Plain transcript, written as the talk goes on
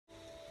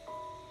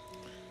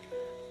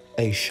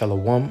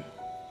Shalom,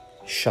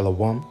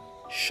 shalom,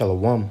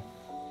 shalom.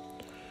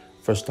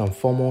 First and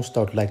foremost, I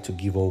would like to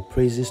give all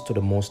praises to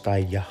the Most High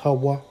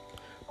Yahweh,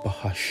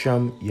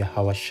 Bahasham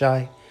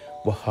Yahawashi,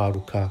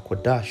 Waharuka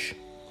Kwadash.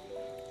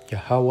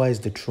 Yahweh is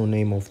the true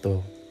name of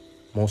the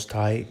Most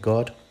High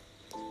God.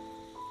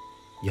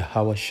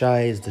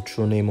 Yahawashi is the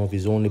true name of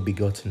his only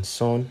begotten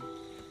Son,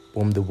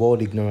 whom the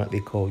world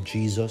ignorantly called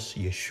Jesus,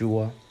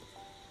 Yeshua,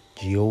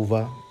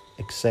 Jehovah,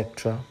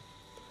 etc.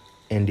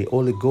 And the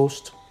Holy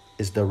Ghost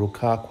is the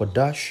Ruka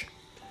Kwadash,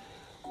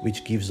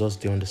 which gives us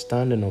the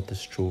understanding of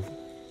this truth.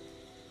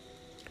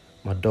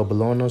 My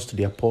double honors to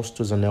the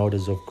apostles and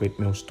elders of Great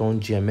Millstone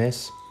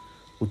GMS,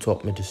 who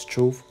taught me this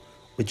truth,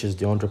 which is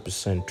the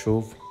 100%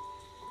 truth.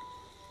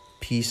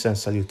 Peace and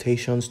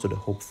salutations to the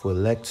hopeful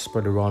elect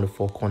spread around the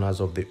four corners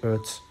of the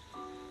earth,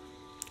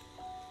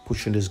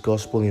 pushing this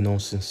gospel in all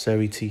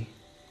sincerity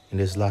in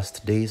these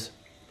last days.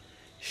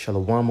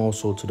 Shalom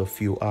also to the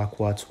few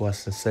Aquats who are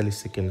sincerely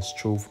seeking this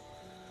truth.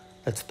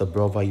 That's the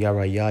brother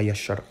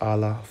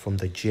YASHARAHLA from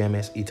the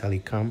GMS Italy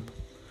camp.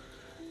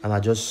 And I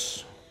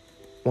just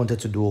wanted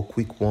to do a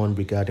quick one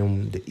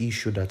regarding the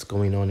issue that's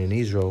going on in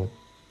Israel.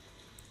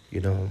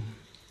 You know,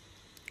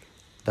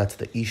 that's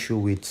the issue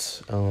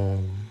with the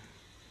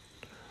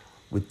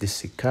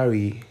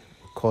Sicarii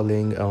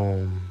calling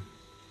the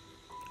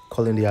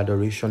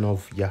adoration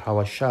of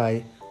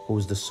Yahawashi, who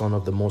is the son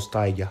of the Most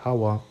High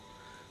Yahweh,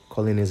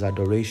 calling his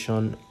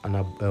adoration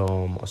a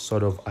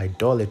sort of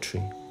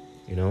idolatry,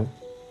 you know.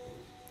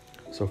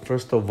 So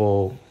first of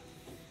all,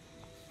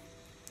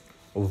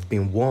 we've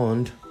been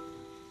warned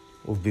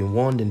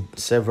in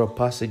several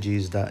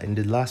passages that in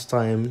the last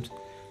times,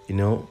 you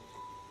know,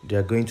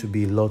 there are going to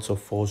be lots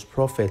of false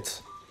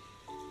prophets.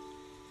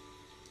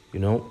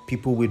 You know,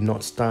 people would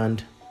not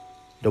stand,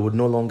 they would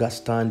no longer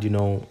stand, you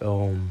know,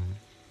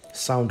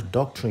 sound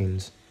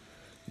doctrines.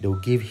 They will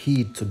give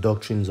heed to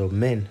doctrines of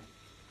men.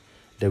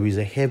 There is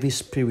a heavy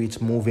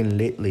spirit moving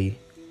lately,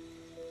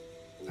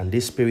 and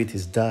this spirit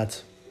is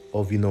that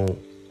of, you know,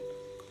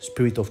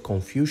 spirit of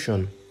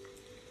confusion.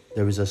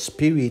 There is a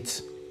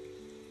spirit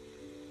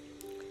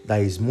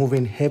that is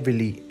moving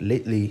heavily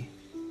lately,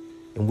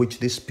 in which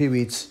these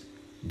spirits,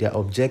 their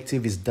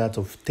objective is that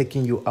of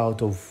taking you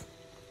out of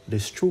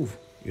this truth,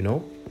 you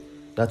know.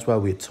 That's why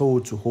we're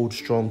told to hold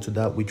strong to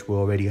that which we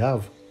already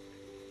have,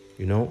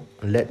 you know,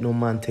 and let no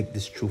man take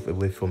this truth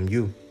away from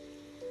you.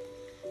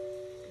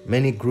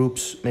 Many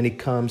groups, many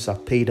camps are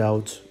paid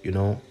out, you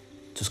know,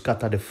 to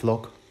scatter the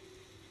flock.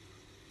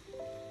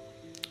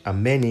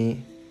 And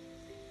many,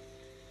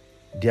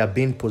 they are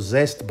being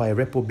possessed by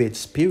reprobate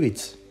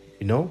spirits,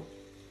 you know,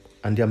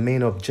 and their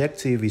main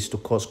objective is to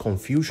cause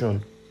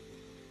confusion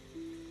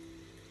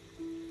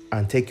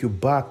and take you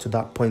back to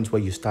that point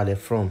where you started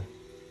from.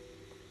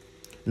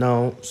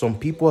 Now, some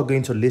people are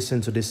going to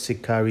listen to this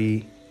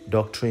Sicarii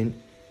doctrine,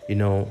 you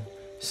know,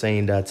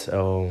 saying that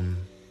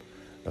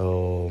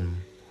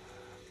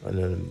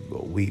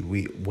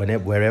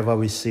wherever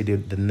we see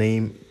the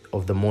name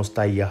of the Most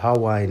High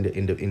Yahweh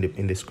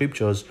in the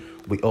scriptures,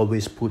 we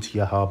always put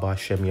Yahweh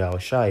Shem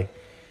Yahawashi.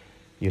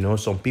 You know,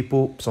 some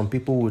people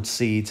would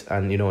see it,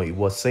 and you know, it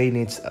was saying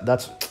it.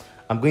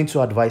 I'm going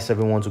to advise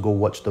everyone to go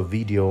watch the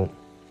video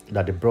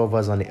that the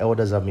brothers and the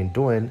elders have been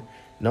doing.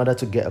 In order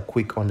to get a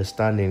quick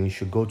understanding, you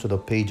should go to the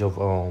page of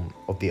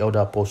the elder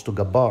apostle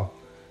Gabar,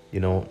 you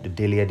know, the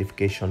daily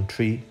edification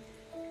 3,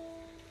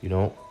 you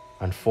know,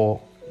 and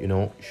 4. You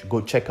know, you should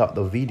go check out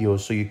the video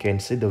so you can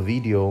see the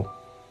video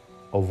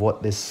of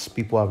what these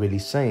people are really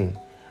saying.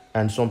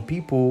 And some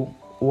people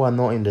who are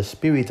not in the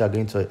spirit are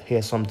going to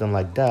hear something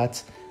like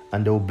that,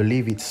 and they'll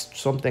believe it's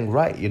something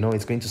right, you know,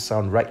 it's going to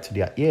sound right to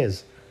their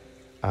ears,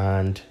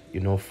 and,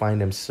 you know,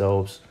 find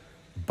themselves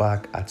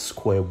back at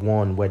square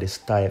one where they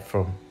started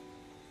from.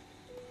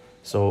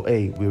 So,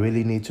 hey, we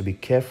really need to be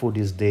careful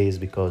these days,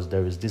 because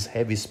there is this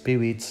heavy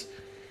spirits,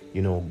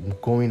 you know,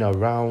 going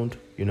around,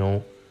 you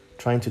know,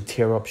 trying to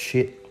tear up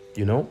shit,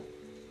 you know.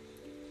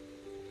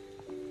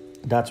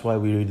 That's why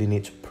we really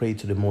need to pray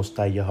to the Most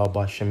High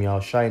Yahweh Shem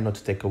Yahawashi not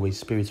to take away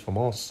spirits from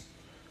us,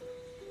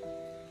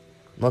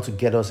 not to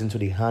get us into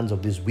the hands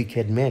of these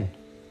wicked men,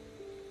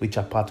 which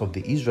are part of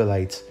the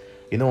Israelites.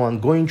 You know, I'm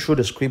going through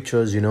the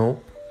scriptures, you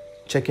know,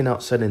 checking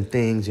out certain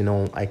things, you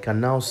know, I can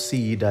now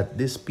see that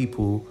these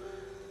people,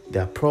 they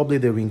are probably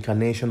the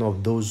reincarnation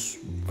of those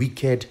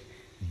wicked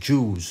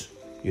Jews,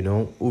 you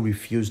know, who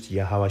refused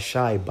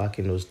Yahawashi back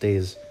in those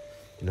days.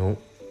 You know,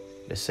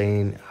 they're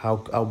saying,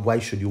 why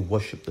should you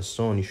worship the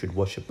Son? You should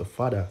worship the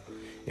Father.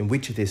 In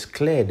which it is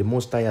clear the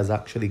Most High has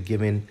actually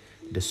given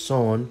the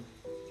Son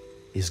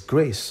his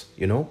grace,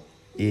 you know.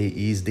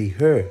 He is the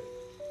heir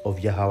of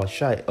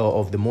Yahawashi, or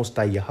of the Most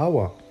High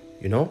Yahweh,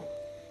 you know.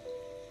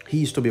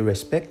 He is to be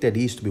respected,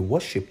 he is to be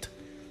worshipped,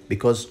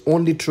 because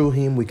only through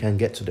him we can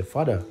get to the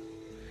Father.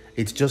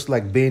 It's just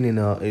like being in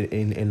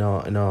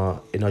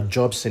a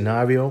job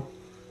scenario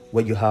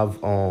where you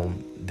have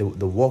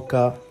the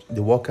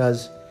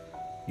workers,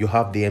 you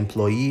have the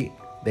employee,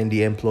 then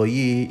the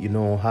employee, you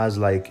know, has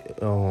like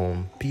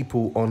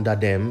people under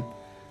them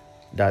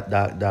that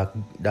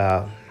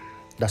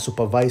that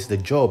supervise the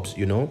jobs,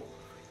 you know.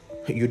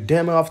 You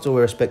damn have to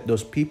respect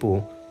those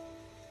people,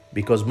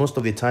 because most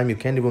of the time you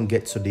can't even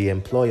get to the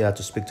employer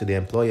to speak to the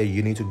employer.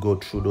 You need to go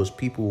through those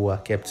people who are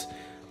kept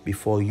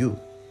before you,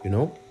 you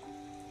know.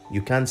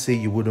 You can't say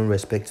you wouldn't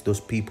respect those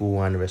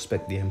people and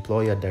respect the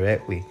employer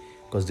directly,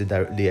 because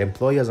the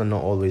employers are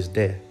not always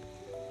there.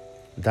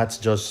 That's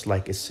just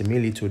like a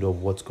similitude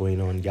of what's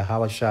going on.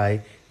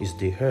 Yahawashi is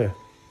the her.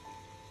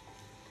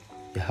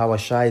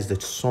 Yahawashi is the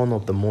son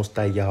of the Most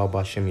High Yahweh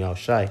Hashem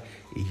Yahawashi.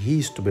 He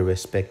is to be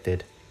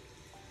respected.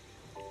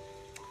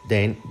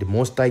 Then the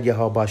Most High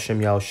Yahweh Hashem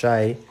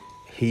Yahawashi,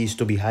 he is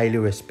to be highly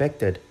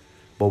respected.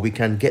 But we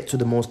can get to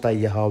the Most High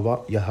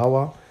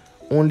Yahweh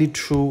only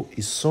through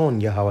his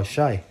son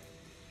Yahawashi.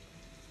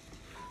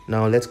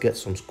 Now let's get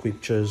some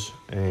scriptures,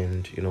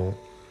 and you know,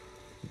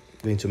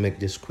 going to make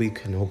this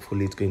quick and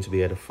hopefully it's going to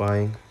be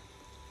edifying.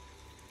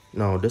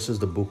 Now this is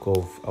the book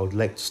of, I would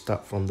like to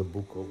start from the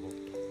book of,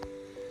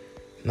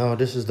 now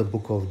this is the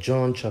book of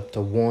John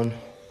chapter 1.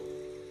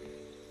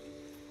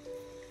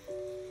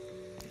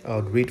 I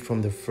would read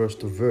from the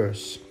first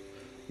verse,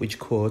 which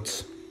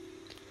quotes,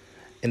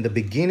 in the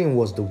beginning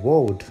was the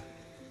word.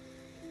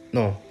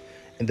 No,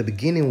 in the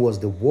beginning was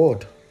the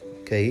word,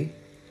 okay?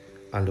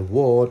 And the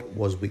word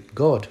was with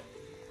God,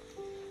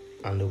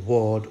 and the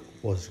word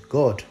was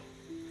God.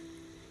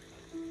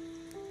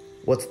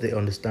 What's the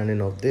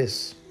understanding of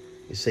this?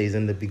 It says,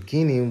 in the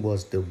beginning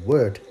was the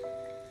word,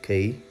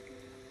 okay?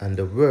 And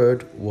the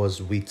word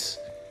was with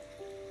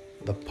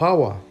the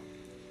power,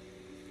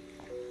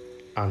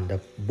 and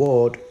the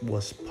word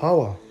was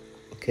power,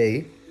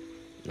 okay?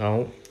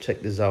 Now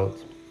check this out.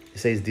 It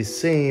says the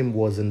same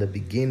was in the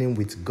beginning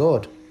with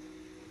God,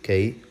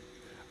 okay?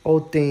 All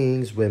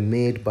things were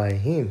made by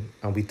him,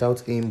 and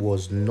without him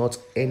was not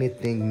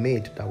anything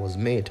made that was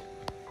made,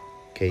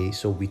 okay?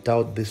 So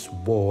without this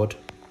word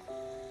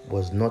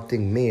was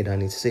nothing made.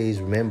 And it says,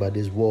 remember,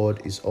 this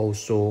word is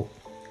also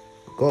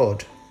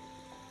God,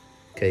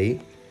 okay?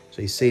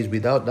 So it says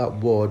without that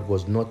word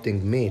was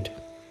nothing made.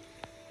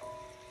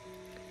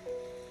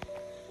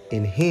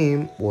 In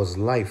him was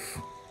life,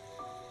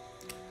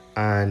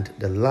 and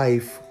the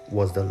life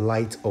was the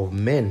light of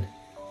men,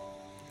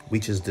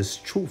 which is this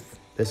truth.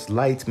 This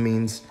light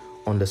means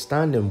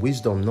understanding,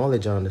 wisdom,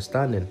 knowledge, and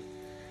understanding.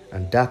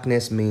 And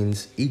darkness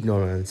means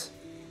ignorance,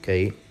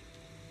 okay?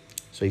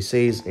 So he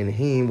says, in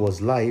him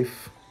was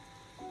life.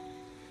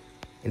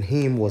 In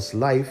him was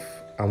life,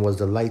 and was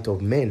the light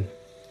of men.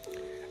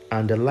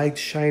 And the light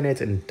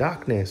shineth in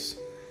darkness,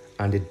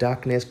 and the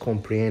darkness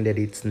comprehended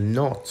it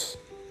not.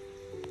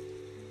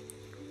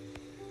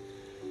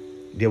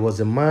 There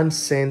was a man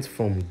sent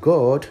from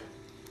God,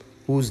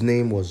 whose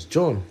name was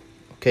John,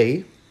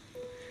 okay?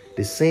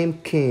 The same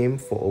came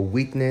for a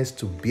witness,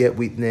 to bear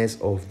witness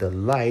of the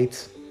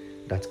light,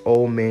 that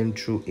all men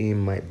through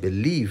him might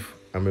believe.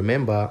 And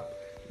remember,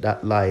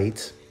 that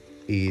light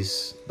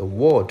is the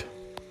word.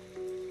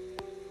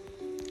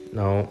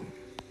 Now,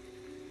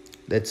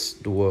 let's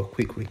do a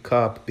quick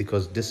recap,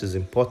 because this is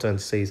important.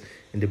 It says,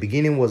 in the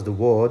beginning was the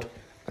word,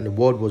 and the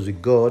word was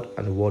with God,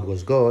 and the word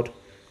was God.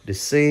 The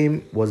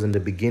same was in the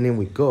beginning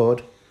with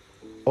God.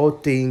 All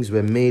things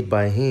were made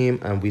by him,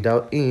 and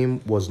without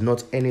him was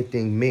not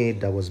anything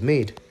made that was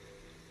made.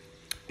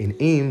 In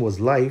him was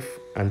life,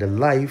 and the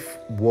life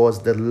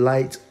was the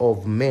light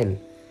of men.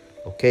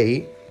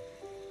 Okay?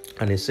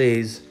 And it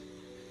says,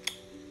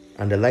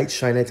 and the light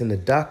shineth in the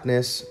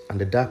darkness,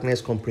 and the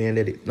darkness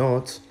comprehended it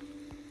not.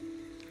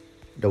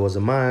 There was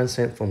a man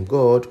sent from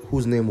God,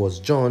 whose name was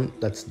John,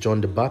 that's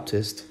John the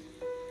Baptist.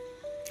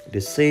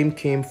 The same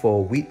came for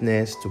a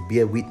witness, to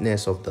bear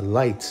witness of the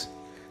light,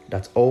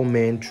 that all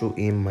men through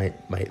him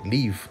might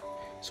live.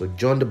 So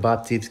John the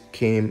Baptist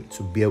came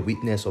to bear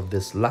witness of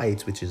this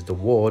light, which is the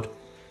word.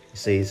 It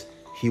says,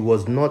 he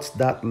was not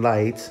that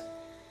light.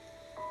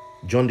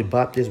 John the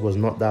Baptist was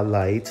not that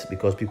light,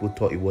 because people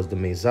thought it was the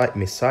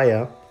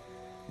Messiah,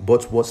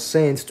 but was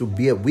sent to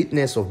bear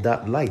witness of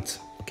that light.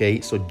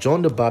 Okay, so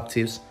John the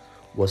Baptist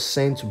was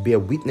sent to bear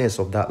witness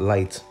of that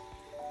light.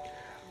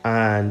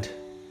 And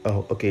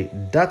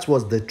that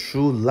was the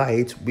true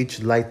light,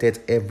 which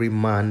lighteth every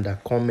man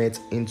that cometh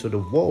into the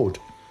world.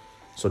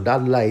 So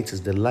that light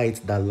is the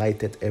light that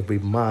lighteth every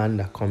man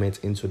that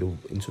cometh into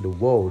the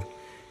world.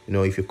 You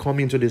know, if you come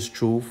into this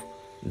truth,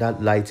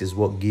 that light is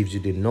what gives you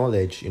the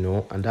knowledge, you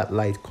know, and that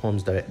light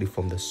comes directly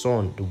from the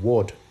Son, the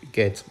word you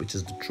get, which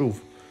is the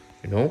truth,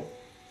 you know.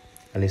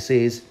 And it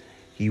says,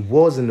 he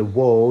was in the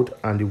world,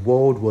 and the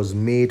world was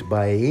made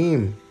by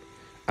him,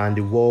 and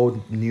the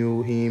world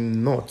knew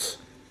him not.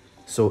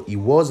 So he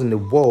was in the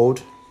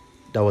world,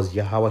 that was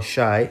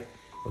Yahawashi,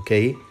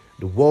 okay?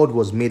 The world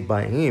was made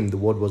by him, the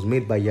world was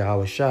made by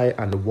Yahawashi,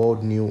 and the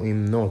world knew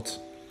him not.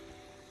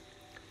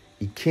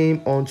 He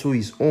came unto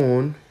his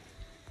own,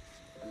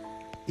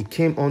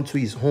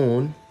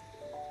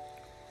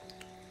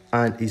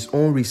 and his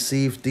own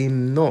received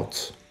him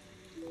not.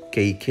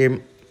 Okay, he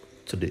came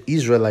to the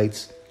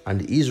Israelites,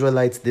 and the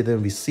Israelites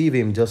didn't receive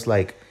him, just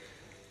like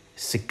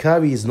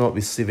Sikari is not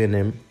receiving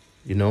him,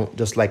 you know,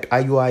 just like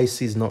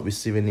IUIC is not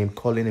receiving him,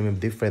 calling him a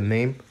different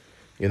name,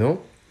 you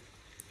know.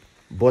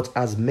 But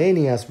as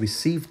many as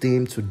received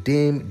him, to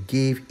them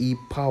gave he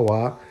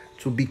power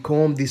to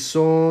become the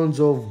sons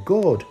of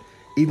God,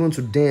 even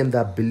to them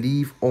that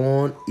believe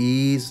on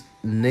his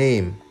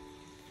name.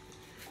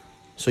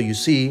 So you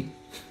see,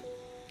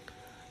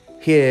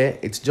 here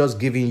it's just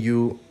giving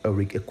you a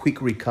quick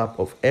recap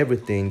of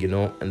everything, you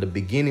know. And the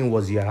beginning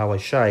was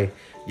Yahawashi.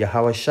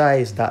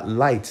 Yahawashi is that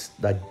light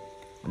that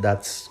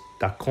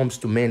comes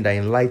to men, that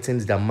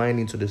enlightens their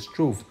mind into this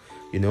truth,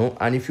 you know.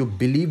 And if you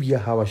believe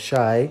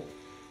Yahawashi,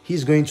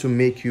 he's going to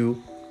make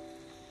you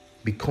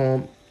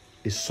become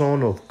the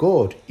son of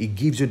God. He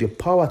gives you the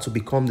power to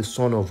become the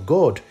son of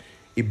God.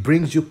 It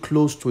brings you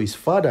close to his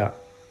father.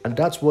 And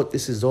that's what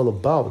this is all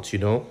about, you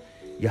know.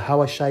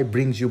 Yahawashi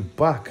brings you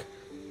back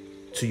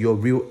to your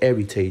real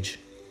heritage,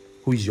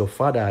 who is your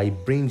father. He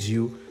brings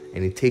you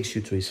and he takes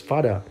you to his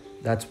father.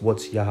 That's what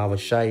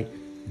Yahawashi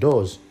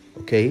does,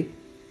 okay?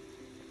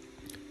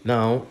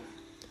 Now,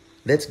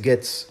 let's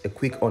get a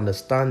quick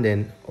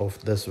understanding of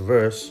this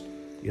verse,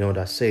 you know,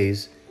 that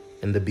says,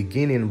 in the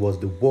beginning was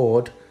the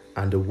Word,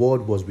 and the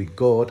Word was with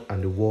God,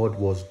 and the Word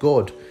was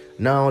God.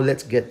 Now,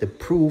 let's get the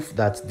proof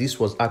that this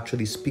was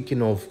actually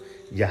speaking of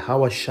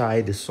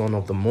Yahawashi, the Son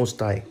of the Most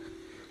High.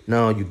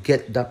 Now, you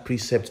get that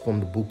precept from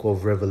the book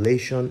of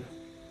Revelation,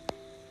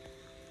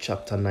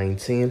 chapter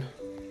 19,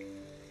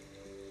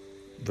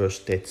 verse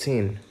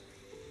 13,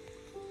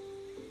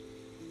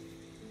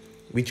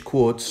 which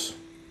quotes,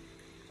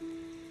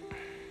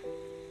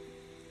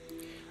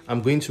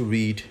 I'm going to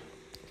read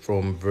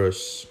from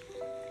verse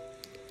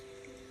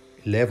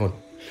 11,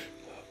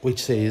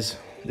 which says,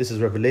 this is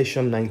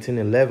Revelation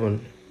 19:11.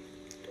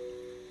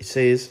 It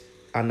says,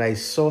 and I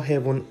saw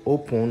heaven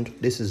opened.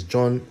 This is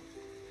John.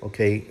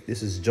 Okay,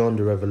 this is John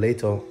the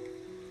Revelator,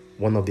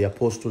 one of the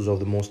apostles of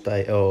the Most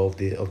High, of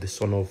the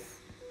Son of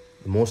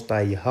the Most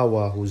High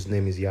Yahweh, whose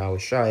name is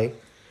Yahawashi.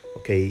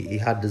 Okay, he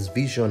had this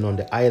vision on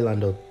the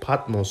island of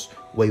Patmos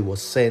where he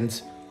was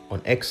sent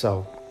on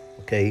exile.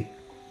 Okay,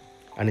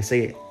 and he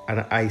said,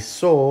 and I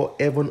saw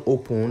heaven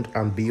opened,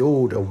 and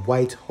behold, a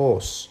white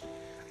horse,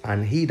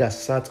 and he that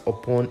sat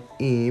upon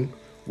him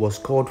was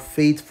called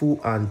Faithful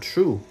and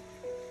True,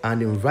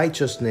 and in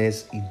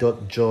righteousness he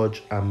doth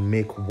judge and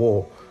make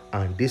war.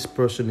 And this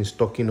person is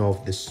talking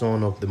of the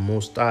Son of the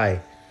Most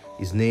High.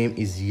 His name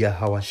is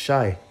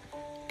Yahawashi.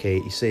 Okay,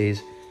 he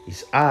says,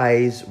 his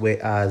eyes were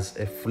as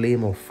a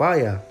flame of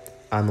fire,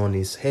 and on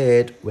his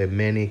head were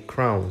many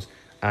crowns,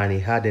 and he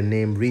had a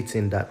name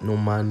written that no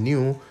man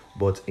knew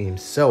but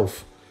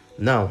himself.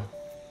 Now,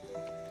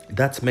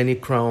 that many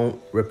crown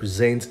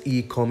represents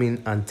he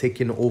coming and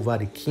taking over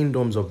the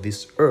kingdoms of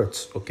this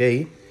earth.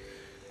 Okay,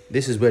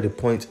 this is where the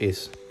point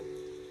is.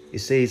 It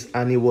says,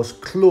 and he was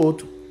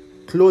clothed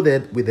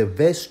with a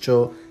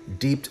vesture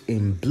dipped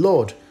in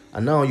blood.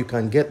 And now you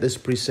can get this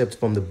precept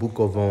from the book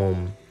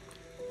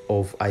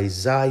of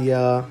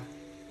Isaiah.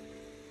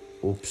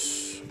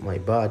 Oops, my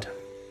bad,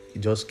 it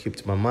just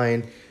skipped my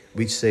mind,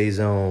 which says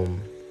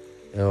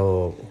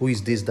who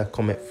is this that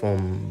cometh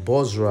from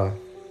Bozrah?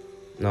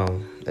 Now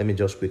let me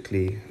just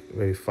quickly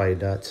verify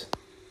that.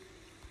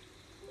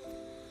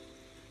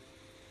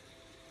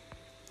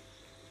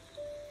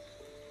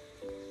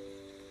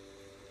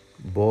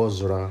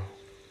 Bozrah.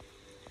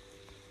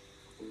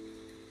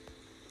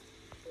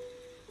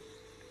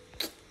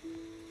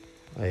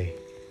 Hey.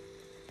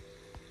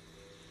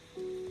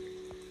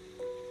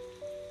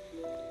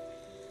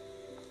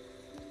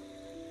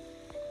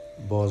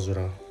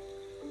 Bozrah.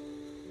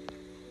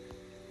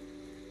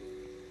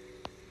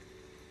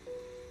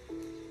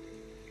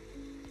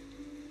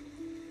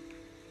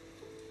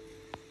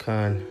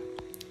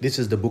 This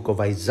is the book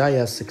of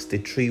Isaiah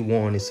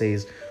 63:1. It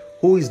says,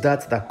 who is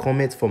that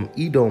cometh from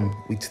Edom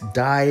with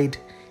dyed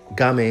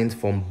garment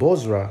from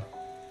Bozrah?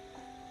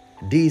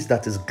 This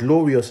that is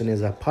glorious in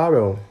his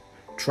apparel,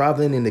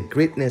 traveling in the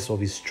greatness of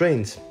his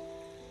strength.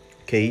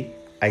 Okay,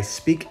 I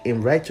speak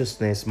in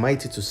righteousness,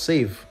 mighty to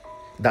save.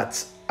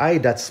 That's I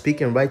that speak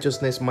in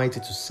righteousness,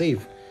 mighty to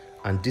save.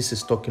 And this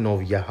is talking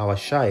of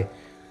Yahawashi.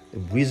 The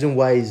reason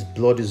why his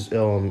blood is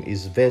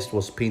his vest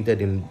was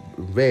painted in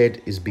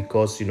red is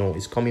because, you know,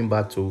 he's coming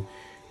back to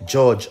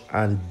judge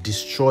and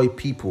destroy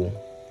people.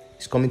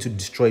 He's coming to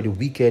destroy the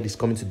wicked. He's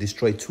coming to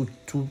destroy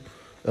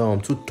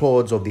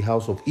two-thirds of the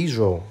house of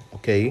Israel.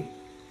 Okay,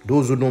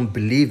 those who don't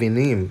believe in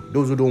him,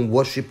 those who don't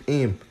worship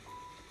him,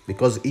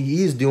 because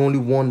he is the only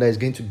one that is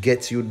going to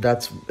get you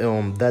that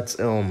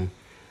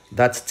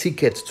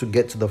ticket to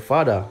get to the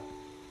Father.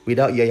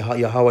 Without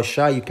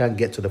Yahawashi, you can't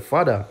get to the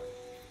Father.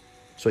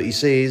 So he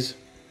says,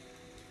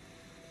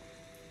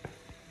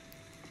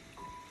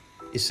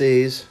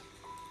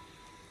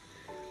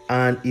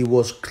 and he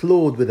was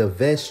clothed with a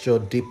vesture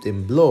dipped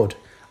in blood,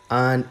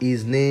 and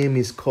his name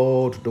is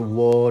called the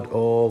Word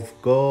of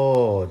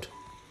God.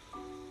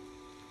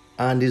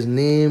 And his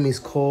name is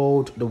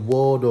called the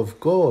Word of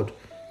God.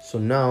 So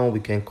now we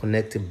can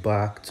connect it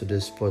back to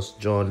this First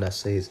John that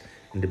says,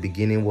 in the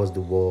beginning was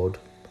the Word,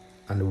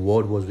 and the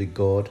Word was with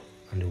God,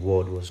 and the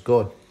Word was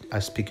God.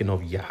 I'm speaking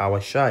of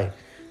Yahawashi.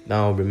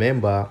 Now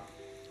remember,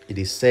 it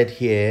is said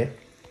here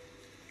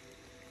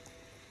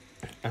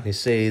And it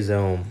says,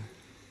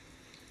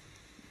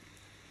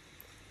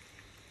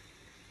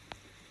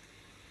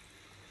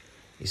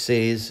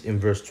 in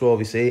verse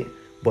 12, it says,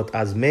 but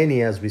as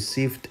many as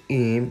received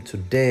him, to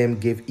them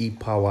gave he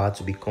power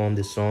to become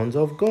the sons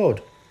of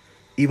God,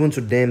 even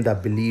to them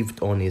that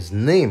believed on his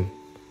name.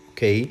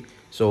 Okay,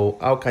 so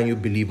how can you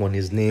believe on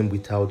his name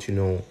without,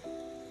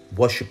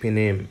 worshiping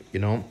him,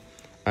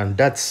 And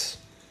that's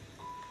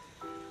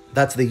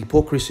the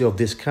hypocrisy of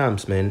these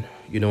camps, man.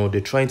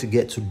 They're trying to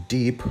get too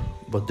deep,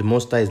 but the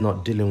Most High is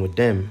not dealing with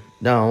them.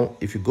 Now,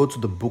 if you go to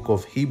the book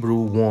of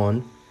Hebrew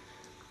 1,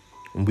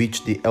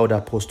 which the elder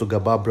Apostle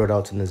Gabbar brought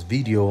out in this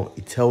video,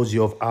 it tells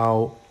you of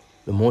how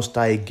the Most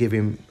High gave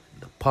him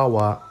the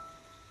power.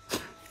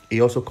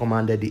 He also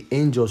commanded the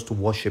angels to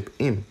worship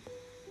him.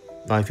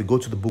 Now, if you go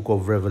to the book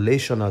of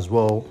Revelation as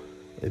well,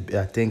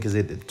 I think is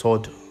it the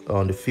third,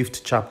 on the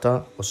 5th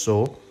chapter or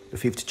so, the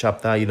 5th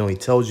chapter,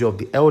 it tells you of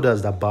the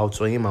elders that bowed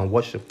to him and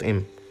worshipped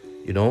him,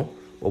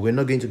 But we're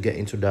not going to get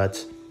into that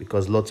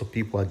because lots of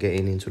people are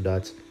getting into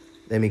that.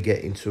 Let me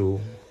get into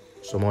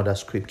some other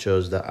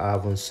scriptures that I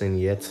haven't seen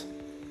yet,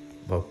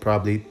 but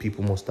probably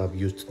people must have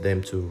used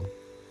them to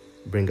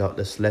bring out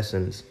these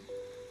lessons.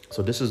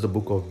 So this is the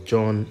book of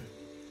John,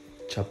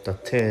 chapter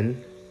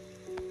 10,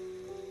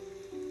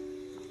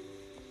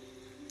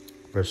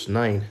 verse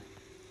 9,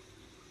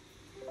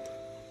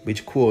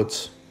 which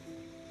quotes,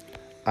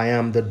 I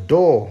am the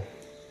door.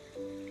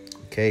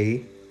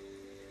 Okay.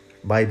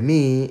 By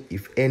me,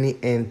 if any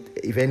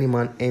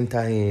man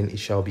enter in, he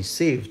shall be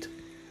saved,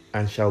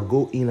 and shall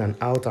go in and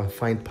out and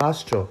find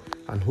pasture.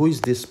 And who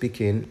is this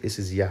speaking? This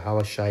is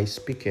Yahawashi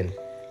speaking.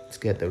 Let's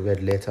get the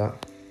red letter.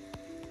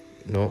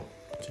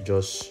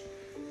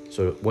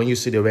 So when you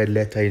see the red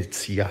letter,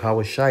 it's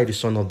Yahawashi, the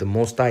Son of the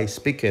Most High,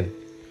 speaking.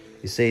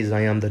 He says,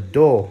 I am the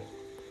door.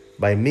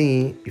 By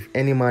me, if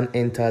any man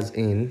enters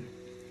in,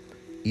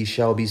 he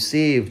shall be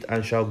saved,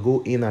 and shall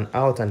go in and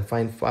out and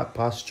find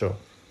pasture.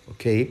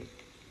 Okay.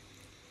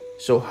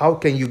 So how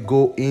can you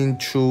go in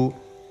through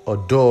a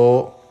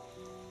door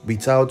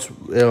without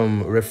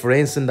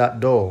referencing that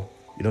door?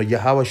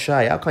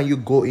 Yahawashi, how can you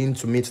go in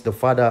to meet the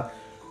Father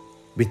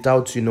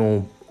without,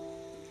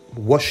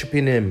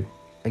 worshiping him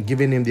and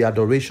giving him the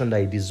adoration that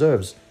he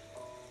deserves?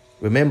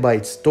 Remember,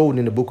 it's told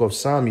in the book of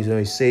Psalms,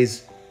 it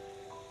says,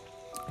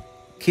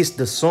 kiss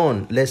the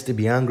Son, lest he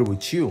be angry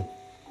with you.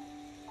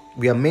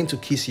 We are meant to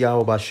kiss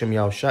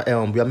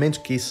Yahawashi. We are meant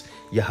to kiss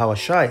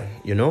Yahawashi,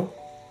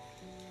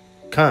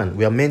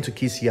 We are meant to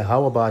kiss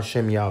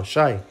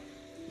Yahawashi.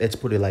 Let's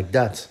put it like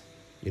that,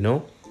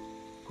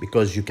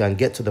 because you can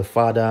get to the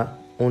Father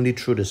only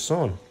through the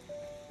Son.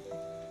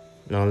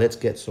 Now let's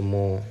get some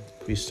more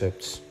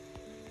precepts.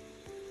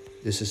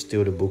 This is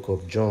still the book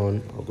of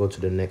John. I'll go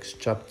to the next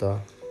chapter.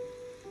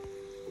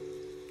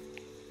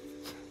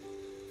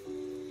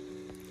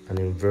 And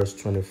in verse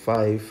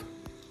 25,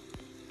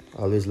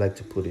 I always like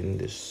to put in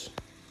this.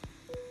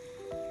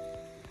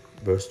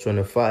 Verse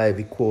 25,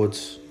 he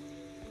quotes,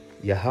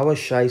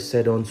 Yahawashi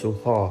said unto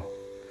her,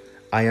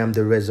 I am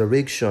the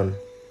resurrection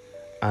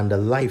and the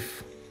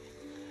life.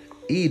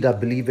 He that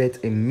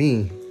believeth in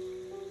me,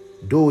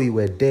 though he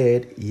were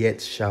dead,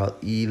 yet shall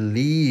he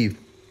live.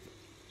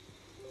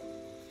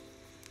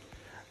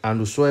 And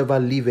whosoever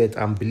liveth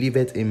and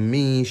believeth in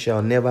me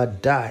shall never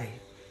die.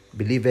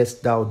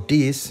 Believest thou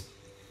this?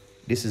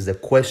 This is the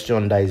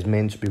question that is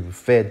meant to be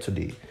referred to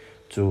the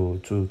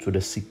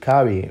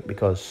Sicari,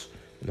 because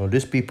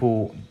these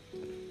people,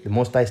 the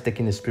Most High is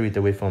taking the spirit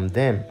away from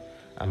them.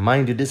 And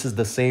mind you, this is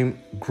the same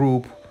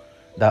group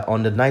that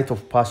on the night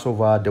of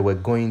Passover, they were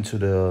going to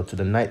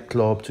the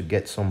nightclub to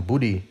get some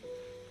booty.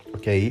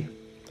 Okay,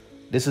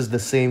 this is the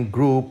same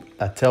group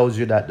that tells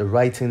you that the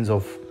writings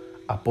of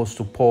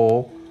Apostle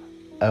Paul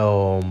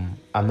are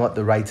not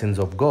the writings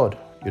of God.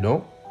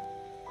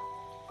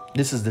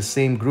 This is the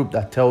same group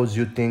that tells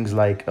you things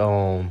like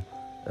the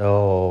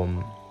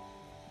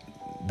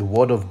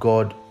word of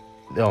God.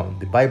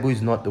 The Bible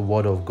is not the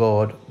word of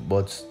God,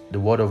 but the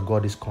word of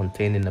God is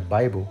contained in the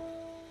Bible.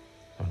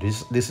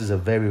 This is a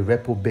very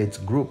reprobate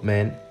group,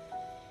 man.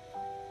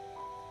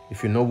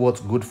 If you know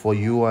what's good for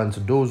you, and to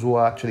those who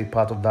are actually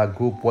part of that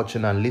group,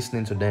 watching and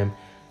listening to them,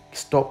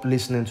 stop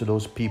listening to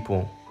those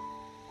people.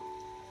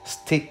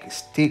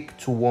 Stick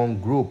to one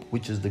group,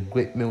 which is the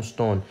great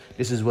millstone.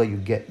 This is where you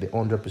get the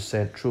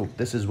 100% truth.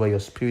 This is where your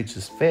spirit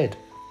is fed.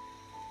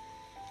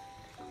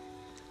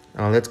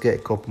 Now let's get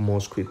a couple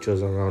more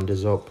scriptures and round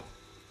this up.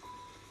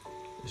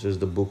 This is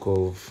the book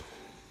of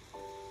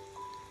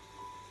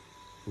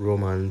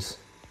Romans,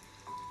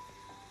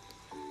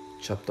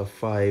 chapter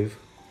 5,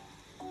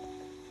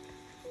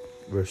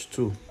 verse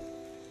 2,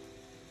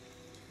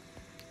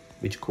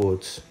 which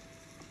quotes,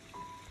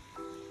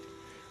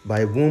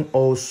 by whom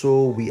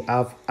also we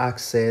have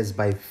access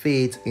by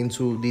faith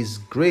into this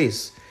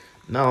grace.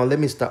 Now let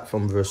me start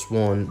from verse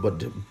 1, but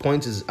the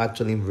point is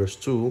actually in verse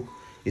 2.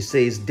 It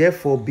says,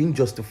 therefore, being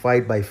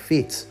justified by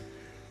faith,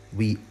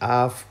 we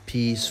have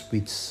peace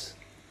with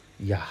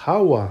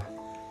Yahweh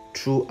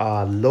through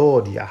our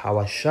Lord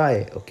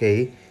Yahawashi.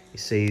 Okay, it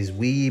says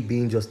we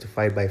being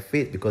justified by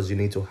faith, because you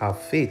need to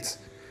have faith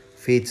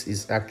Faith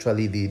is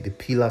actually the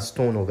pillar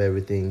stone of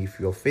everything. If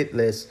you're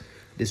faithless,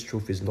 this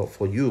truth is not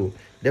for you.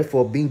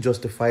 Therefore, being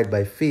justified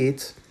by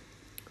faith,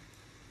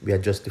 we are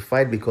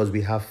justified because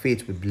we have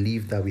faith. We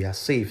believe that we are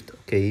saved,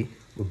 okay?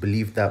 We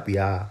believe that we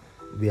are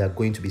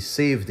going to be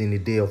saved in the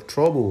day of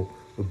trouble.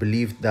 We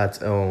believe that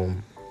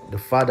the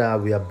Father,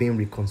 we are being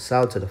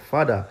reconciled to the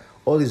Father.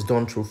 All is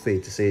done through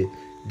faith. To say,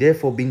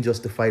 therefore, being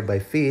justified by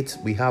faith,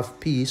 we have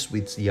peace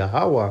with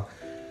Yahweh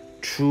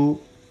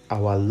through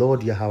our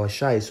Lord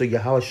Yahawashi. So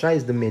Yahawashi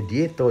is the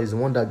mediator, is the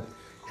one that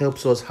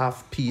helps us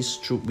have peace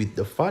through with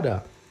the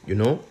Father. You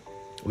know,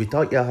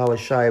 without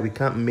Yahawashi, we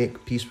can't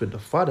make peace with the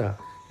Father.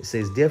 It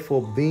says,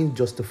 therefore, being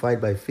justified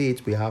by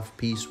faith, we have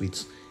peace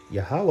with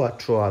Yahweh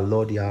through our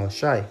Lord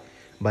Yahawashi,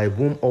 by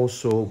whom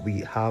also we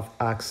have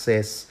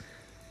access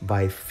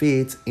by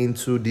faith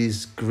into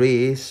this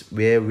grace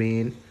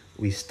wherein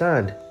we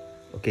stand.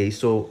 Okay,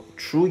 so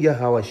through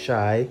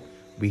Yahawashi,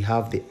 we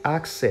have the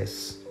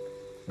access.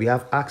 We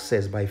have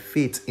access by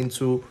faith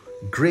into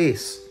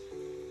grace.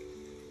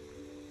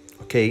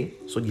 Okay,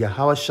 so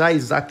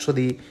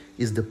Yahawashi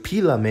is the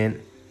pillar,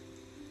 man.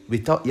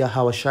 Without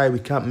Yahawashi, we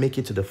can't make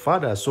it to the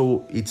Father.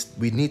 So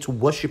we need to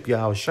worship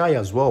Yahawashi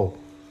as well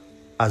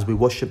as we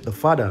worship the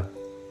Father.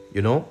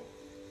 You know,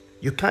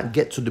 you can't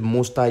get to the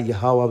Most High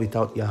Yahweh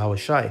without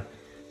Yahawashi.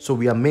 So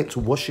we are meant to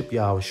worship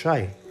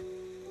Yahawashi.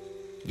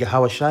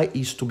 Yahawashi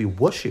is to be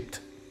worshipped.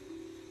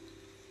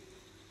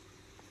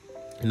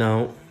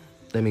 Now,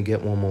 let me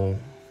get one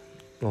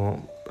more,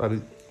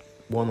 probably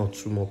one or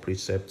two more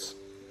precepts.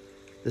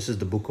 This is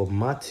the book of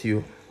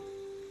Matthew,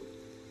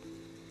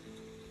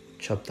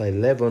 chapter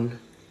 11.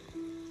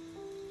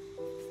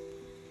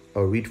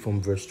 I'll read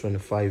from verse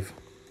 25.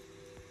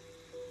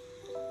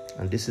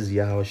 And this is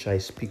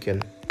Yahawashi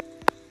speaking.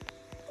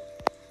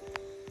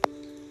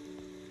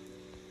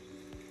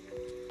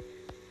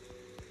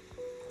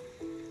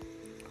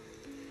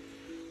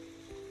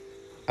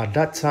 At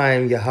that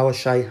time,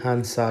 Yahawashi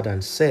answered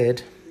and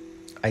said,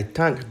 I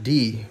thank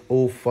thee,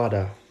 O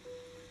Father,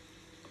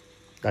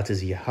 that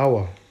is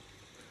Yahweh,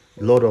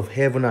 Lord of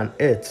heaven and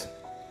earth,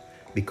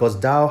 because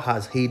thou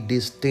hast hid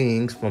these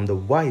things from the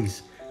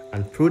wise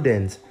and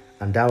prudent,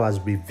 and thou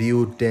hast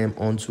revealed them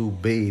unto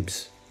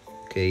babes.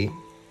 Okay,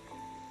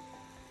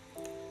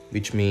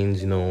 which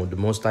means, you know, the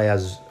Most High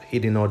has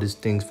hidden all these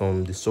things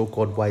from the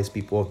so-called wise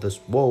people of this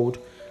world,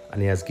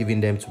 and he has given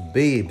them to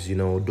babes, you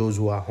know, those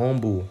who are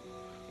humble,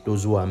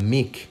 those who are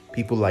meek,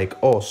 people like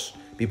us,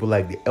 people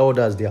like the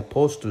elders, the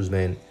apostles,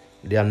 man.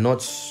 They are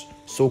not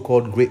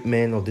so-called great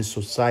men of this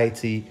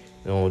society.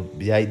 You know,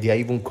 they are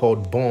even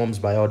called bombs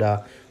by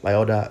other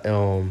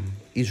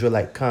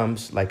Israelite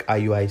camps like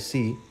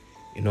IUIC,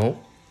 you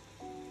know.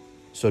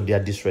 So they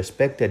are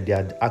disrespected. They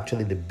are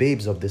actually the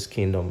babes of this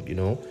kingdom, you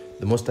know.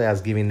 The Most High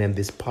has given them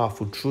this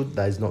powerful truth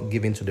that is not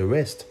given to the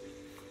rest.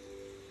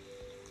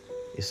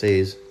 It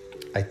says,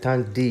 I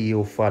thank thee,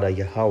 O Father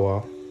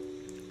Yahweh,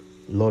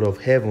 Lord of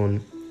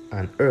heaven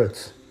and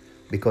earth,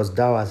 because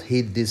thou hast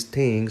hid these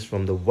things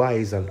from the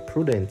wise and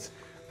prudent,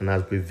 and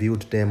hast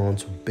revealed them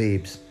unto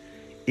babes.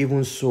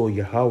 Even so,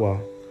 Yahweh,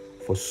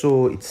 for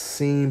so it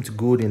seemed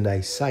good in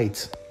thy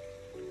sight.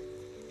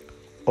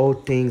 All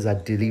things are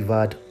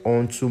delivered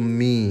unto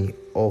me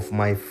of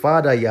my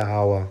Father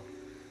Yahweh.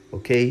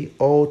 Okay,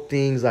 all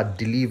things are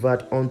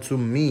delivered unto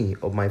me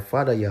of my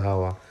Father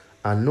Yahweh,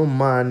 and no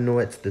man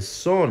knoweth the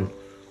Son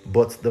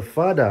but the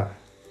Father.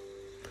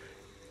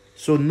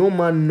 So no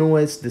man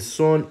knoweth the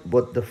Son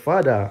but the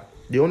Father.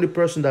 The only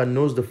person that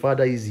knows the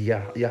Father is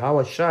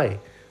Yahawashi.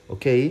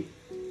 Okay,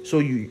 so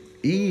he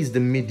is the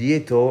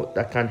mediator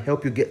that can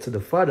help you get to the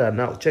Father.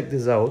 Now check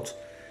this out.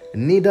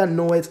 Neither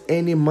knoweth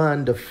any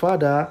man the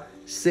Father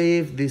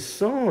save the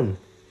Son.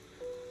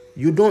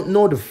 You don't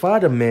know the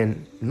Father,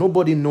 man.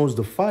 Nobody knows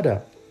the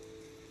Father.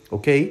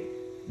 Okay,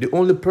 the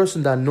only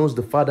person that knows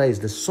the Father is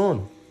the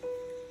Son.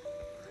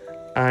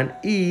 And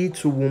he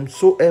to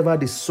whomsoever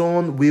the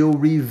Son will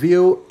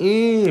reveal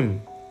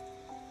him.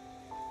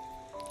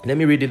 Let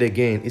me read it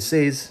again. It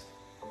says,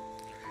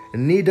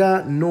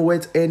 neither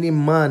knoweth any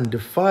man the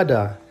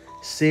Father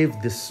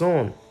save the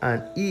Son,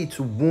 and he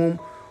to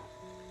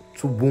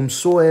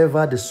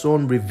whomsoever the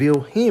Son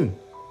reveal him.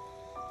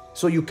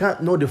 So you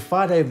can't know the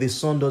Father if the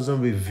Son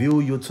doesn't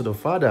reveal you to the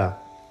Father.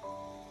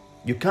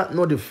 You can't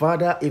know the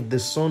Father if the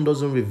Son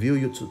doesn't reveal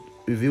you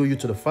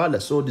to the Father.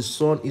 So the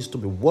Son is to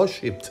be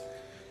worshipped.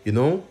 You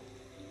know,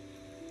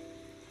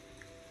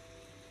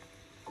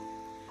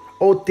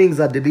 all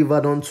things are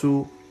delivered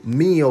unto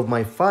me of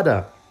my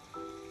Father.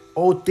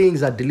 All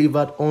things are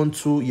delivered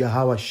unto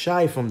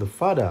Yahawashi from the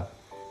Father.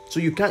 So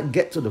you can't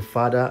get to the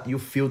Father, you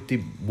filthy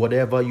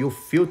whatever, you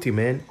filthy,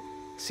 man.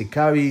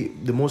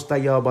 Sikari, the Most High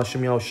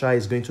YASHAMIAHLA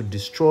is going to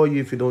destroy you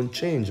if you don't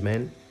change,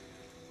 man.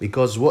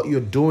 Because what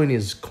you're doing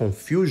is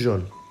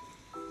confusion.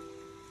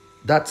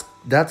 That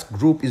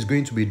group is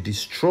going to be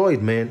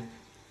destroyed, man.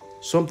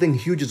 Something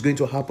huge is going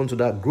to happen to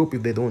that group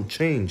if they don't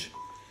change,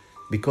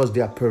 because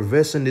they are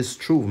perversing this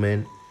truth,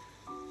 man.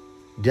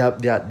 They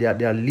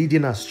are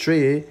leading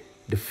astray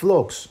the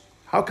flocks.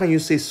 How can you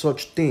say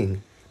such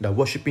thing, that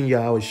worshiping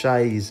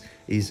Yahawashi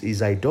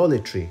is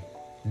idolatry.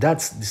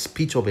 That's the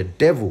speech of a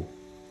devil.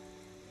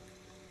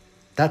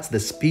 That's the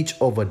speech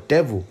of a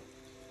devil.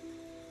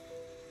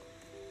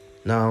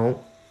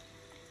 Now,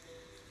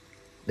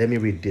 let me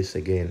read this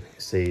again.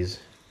 It says,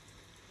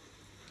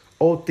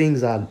 all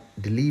things are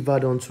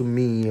delivered unto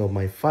me of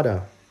my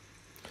Father,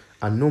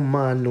 and no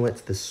man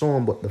knoweth the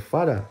Son but the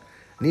Father,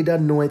 neither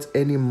knoweth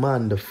any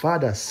man the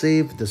Father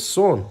save the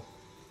Son,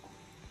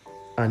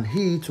 and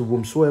he to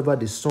whomsoever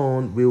the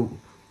Son will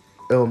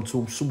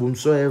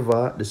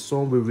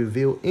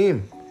reveal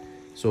him.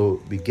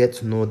 So we get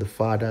to know the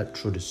Father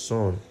through the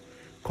Son.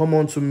 Come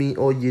unto me,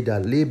 all ye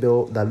that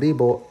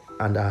labor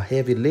and are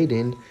heavy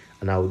laden,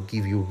 and I will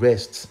give you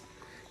rest.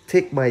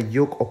 Take my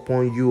yoke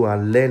upon you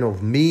and learn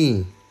of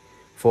me,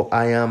 for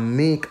I am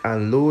meek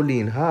and lowly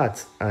in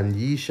heart, and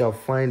ye shall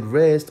find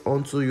rest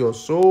unto your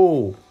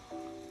soul.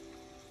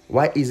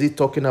 Why is he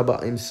talking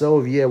about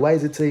himself here? Why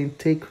is it saying,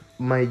 take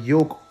my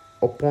yoke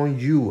upon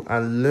you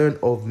and learn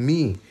of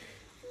me?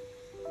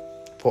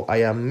 For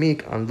I am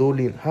meek and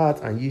lowly in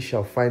heart, and ye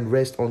shall find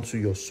rest unto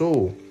your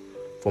soul.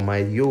 For my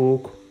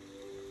yoke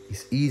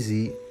is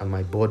easy and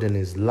my burden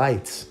is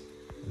light.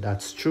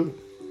 That's true.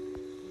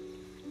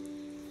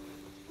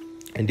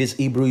 And these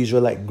Hebrew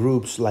Israelite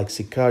groups like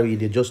Sicarii,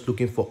 they're just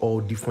looking for all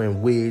different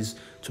ways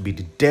to be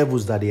the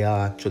devils that they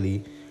are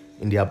actually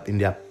in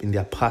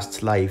their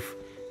past life.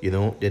 You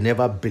know, they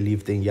never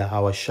believed in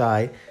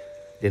Yahawashi.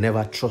 They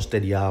never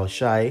trusted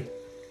Yahawashi.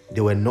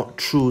 They were not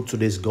true to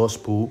this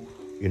gospel,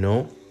 you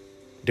know.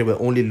 They were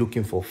only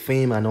looking for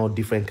fame and all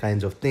different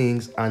kinds of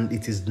things. And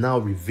it is now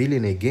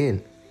revealing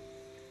again,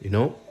 you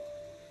know.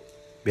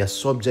 We are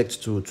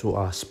subject to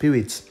our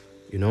spirits,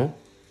 you know.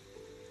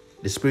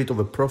 The spirit of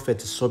a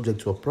prophet is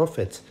subject to a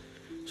prophet.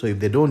 So if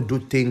they don't do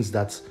things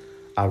that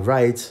are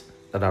right,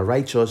 that are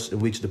righteous, in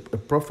which a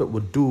prophet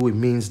would do, it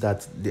means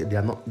that they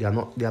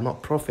are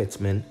not prophets,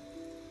 man.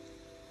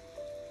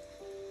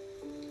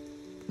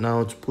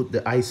 Now, to put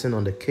the icing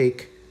on the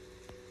cake,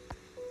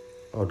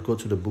 I would go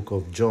to the book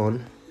of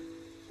John,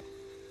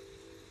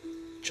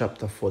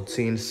 chapter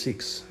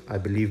 14:6. I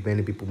believe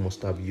many people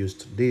must have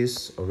used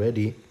this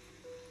already,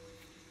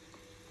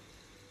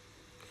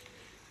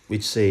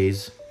 which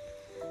says,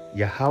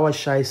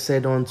 Yahawashi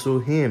said unto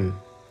him,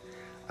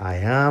 I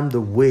am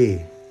the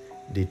way,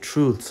 the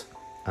truth,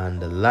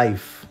 and the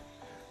life.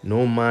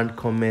 No man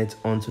cometh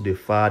unto the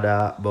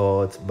Father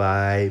but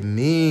by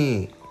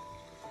me.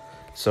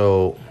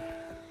 So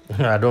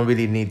I don't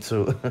really need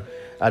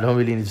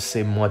to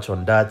say much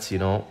on that, you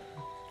know.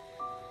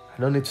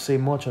 I don't need to say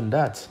much on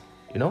that,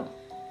 you know.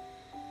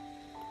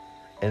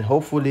 And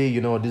hopefully,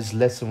 you know, this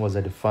lesson was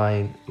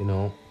edifying, you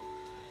know.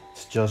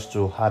 It's just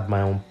to add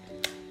my own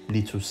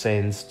little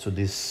sense to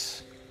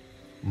this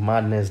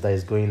madness that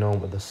is going on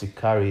with the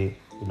Sicarii.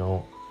 You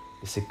know,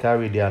 the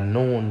Sicarii, they are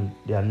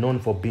known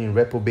for being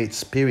reprobate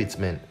spirits,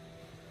 man.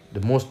 The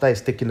Most High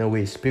is taking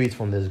away spirits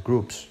from these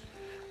groups,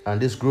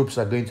 and these groups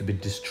are going to be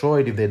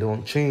destroyed if they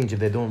don't change, if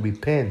they don't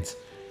repent,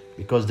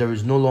 because there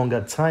is no longer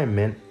time,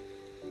 man.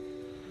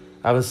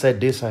 Having said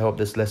this, I hope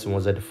this lesson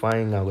was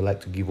edifying. I would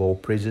like to give all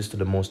praises to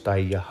the Most High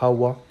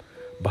Yahweh,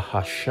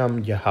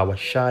 Bahasham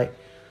Yahawashi,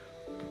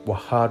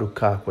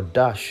 Wahaduka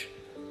Wadash.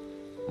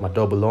 My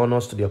double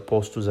honors to the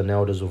apostles and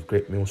elders of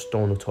Great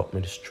Millstone who taught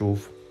me this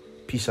truth.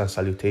 Peace and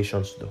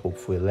salutations to the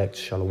hopeful elect.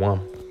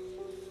 Shalom.